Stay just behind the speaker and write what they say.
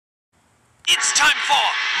time for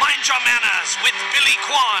Mind Your Manners with Billy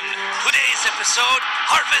Quan. Today's episode,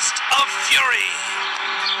 Harvest of Fury.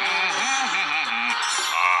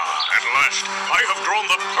 At last, I have grown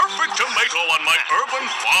the perfect tomato on my urban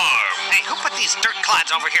farm. Hey, who put these dirt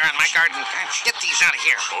clods over here in my garden? Get these out of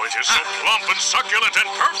here. Oh, it is so plump and succulent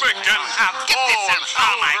and perfect and... Get this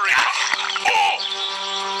out. Oh, my God. Oh!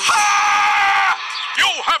 Ha!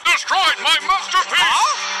 You have destroyed my masterpiece!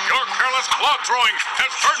 Huh? Your careless clod throwing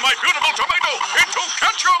has turned my beautiful tomato into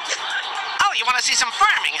ketchup! Oh, you want to see some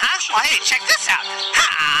farming, huh? Well, hey, check this out.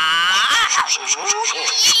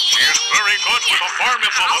 Yes, very good with a farm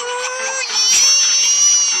implement.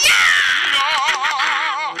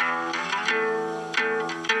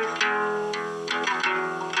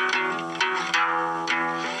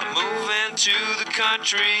 Moving to the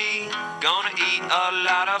country, gonna eat a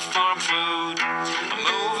lot of farm food. I'm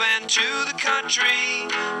moving to the country,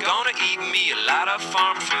 gonna eat me a lot of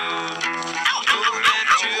farm food. Moving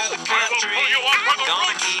to the country,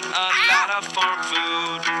 gonna eat a lot of farm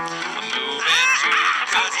food. I'm moving to the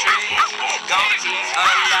country, gonna eat a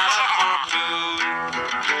lot of farm food.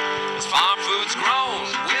 This farm food's grown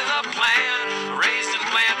with a plan, raised and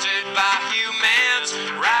planted by humans,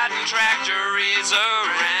 riding tractors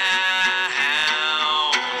around.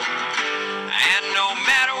 And no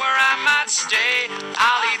matter where I might stay,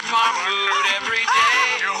 I'll eat farm food every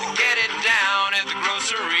day. Get it down at the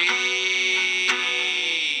grocery.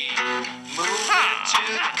 Moving to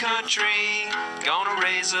the country, gonna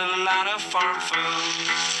raise a lot of farm food.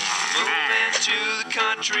 Moving to the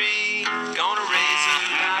country, gonna raise a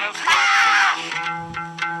lot of farm food.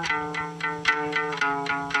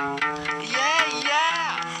 Yeah,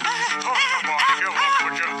 yeah. Oh, come on, kill me,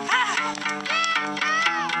 would you?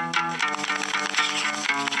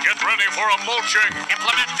 Get ready for a mulching.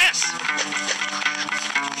 Implement this.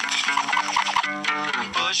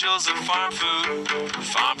 Bushels of farm food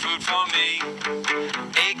for me.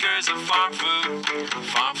 Acres of farm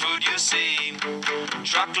food you see.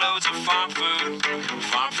 Truckloads of farm food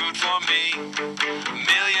for me.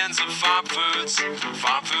 Millions of farm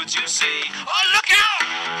foods you see. Oh, look out!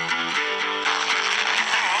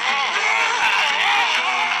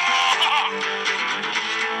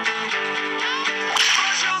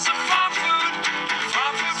 Bushels of farm food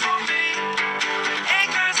for me.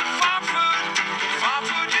 Acres of farm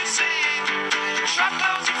food you see.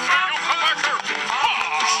 Truckloads of farm food.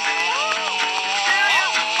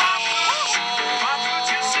 Millions of farm foods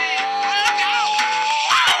you see. Look out!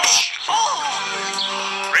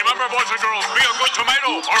 Remember, boys and girls, be a good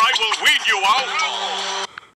tomato, or I will weed you out.